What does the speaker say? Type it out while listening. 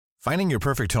Finding your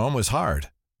perfect home was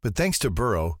hard, but thanks to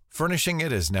Burrow, furnishing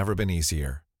it has never been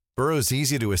easier. Burrow's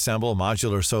easy-to-assemble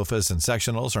modular sofas and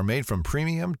sectionals are made from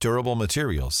premium, durable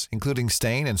materials, including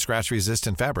stain and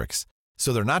scratch-resistant fabrics.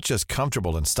 So they're not just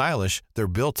comfortable and stylish, they're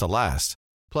built to last.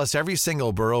 Plus, every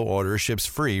single Burrow order ships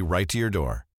free right to your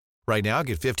door. Right now,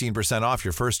 get 15% off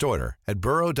your first order at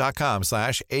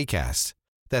burrow.com/ACAST.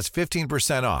 That's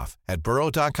 15% off at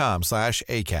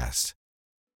burrow.com/ACAST.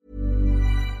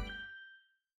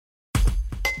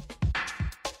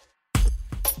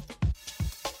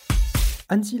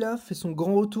 Anne Silla fait son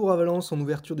grand retour à Valence en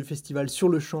ouverture du festival Sur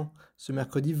le Champ, ce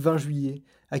mercredi 20 juillet.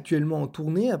 Actuellement en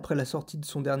tournée après la sortie de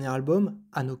son dernier album,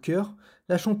 À nos cœurs,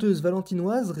 la chanteuse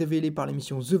valentinoise, révélée par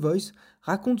l'émission The Voice,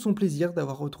 raconte son plaisir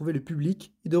d'avoir retrouvé le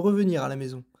public et de revenir à la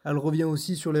maison. Elle revient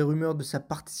aussi sur les rumeurs de sa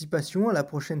participation à la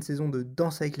prochaine saison de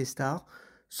Danse avec les stars,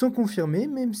 sans confirmer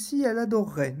même si elle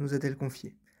adorerait, nous a-t-elle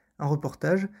confié. Un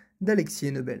reportage d'Alexis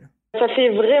Hennebel. Ça fait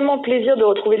vraiment plaisir de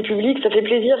retrouver le public, ça fait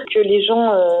plaisir que les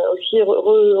gens aussi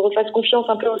refassent confiance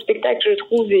un peu au spectacle, je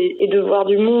trouve, et de voir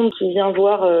du monde qui vient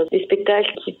voir des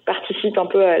spectacles, qui participent un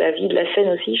peu à la vie de la scène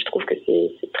aussi. Je trouve que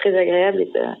c'est très agréable et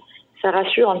ça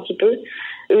rassure un petit peu.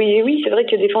 Oui, c'est vrai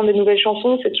que défendre des nouvelles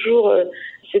chansons, c'est toujours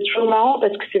marrant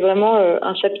parce que c'est vraiment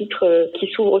un chapitre qui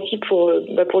s'ouvre aussi pour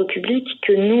le public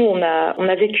que nous on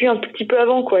a vécu un petit peu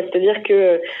avant, quoi. C'est-à-dire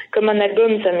que comme un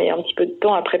album, ça met un petit peu de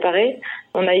temps à préparer.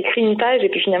 On a écrit une page et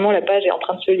puis finalement la page est en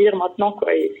train de se lire maintenant,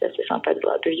 quoi. Et c'est assez sympa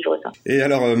de vivre ça. Et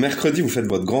alors mercredi, vous faites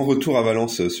votre grand retour à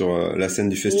Valence sur la scène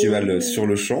du festival Sur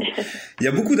le Champ. Il y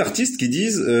a beaucoup d'artistes qui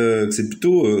disent que c'est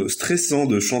plutôt stressant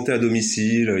de chanter à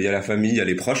domicile. Il y a la famille, il y a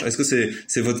les proches. Est-ce que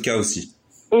c'est votre cas aussi?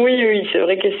 Oui, c'est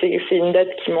vrai que c'est une date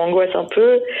qui m'angoisse un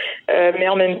peu, mais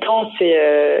en même temps c'est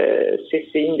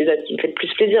une des dates qui me fait le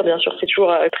plus plaisir. Bien sûr, c'est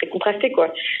toujours très contrasté,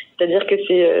 quoi. C'est-à-dire que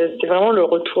c'est vraiment le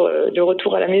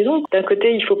retour à la maison. D'un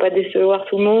côté, il faut pas décevoir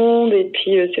tout le monde, et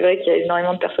puis c'est vrai qu'il y a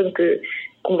énormément de personnes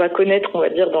qu'on va connaître, on va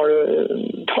dire, dans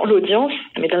l'audience.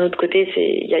 Mais d'un autre côté,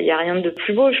 il y a rien de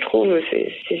plus beau, je trouve.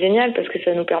 C'est génial parce que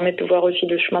ça nous permet de voir aussi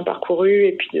le chemin parcouru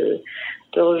et puis de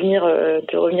revenir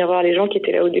voir les gens qui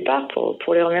étaient là au départ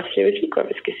pour les remercier aussi, quoi,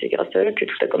 parce que c'est grâce à eux que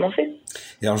tout a commencé.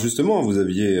 Et alors justement, vous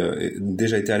aviez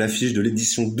déjà été à l'affiche de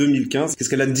l'édition 2015. Qu'est-ce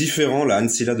qu'elle a de différent, la Anne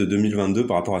Silla de 2022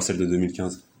 par rapport à celle de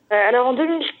 2015? Alors en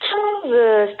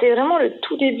 2015, c'était vraiment le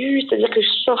tout début, c'est-à-dire que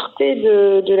je sortais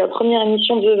de la première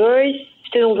émission de The Voice.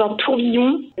 C'était dans un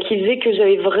tourbillon qui faisait que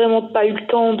j'avais vraiment pas eu le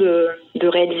temps de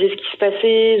réaliser ce qui se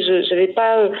passait. J'avais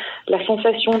pas la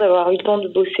sensation d'avoir eu le temps de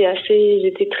bosser assez.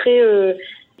 J'étais très...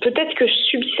 peut-être que je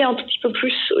subissais un tout petit peu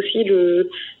plus aussi le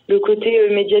côté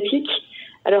médiatique.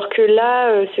 Alors que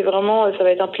là, c'est vraiment... ça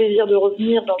va être un plaisir de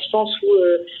revenir dans le sens où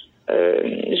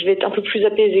je vais être un peu plus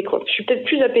apaisée, quoi. Je suis peut-être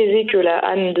plus apaisée que la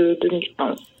Anne de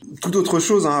 2015. Tout autre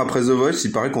chose, hein, après The Voice,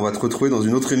 il paraît qu'on va te retrouver dans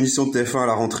une autre émission de TF1 à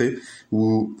la rentrée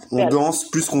où on danse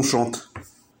plus qu'on chante.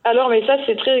 Alors, mais ça,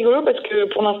 c'est très rigolo parce que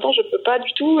pour l'instant, je peux pas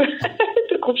du tout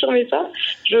te confirmer ça.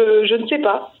 Je ne sais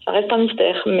pas. Ça reste un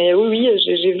mystère. Mais oui,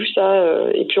 j'ai vu ça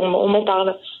et puis on m'en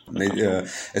parle. Mais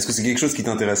est-ce que c'est quelque chose qui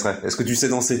t'intéresserait? Est-ce que tu sais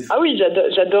danser? Ah oui,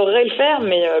 j'adorerais le faire,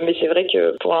 mais c'est vrai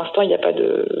que pour l'instant, il n'y a pas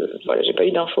de... Voilà, j'ai pas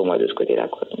eu d'infos, moi, de ce côté-là,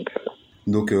 quoi.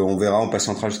 Donc on verra, on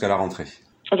patientera jusqu'à la rentrée.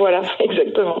 Voilà,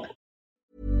 exactement.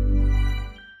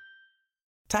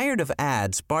 Tired of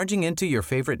ads barging into your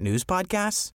favorite news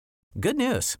podcasts? Good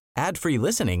news. Ad-free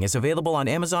listening is available on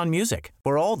Amazon Music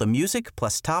for all the music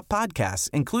plus top podcasts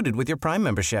included with your Prime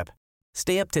membership.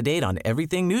 Stay up to date on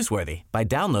everything newsworthy by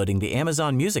downloading the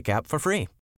Amazon Music app for free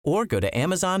or go to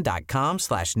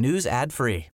amazon.com/news ad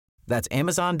free. That's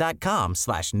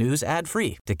amazon.com/news ad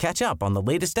free to catch up on the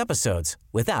latest episodes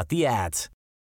without the ads.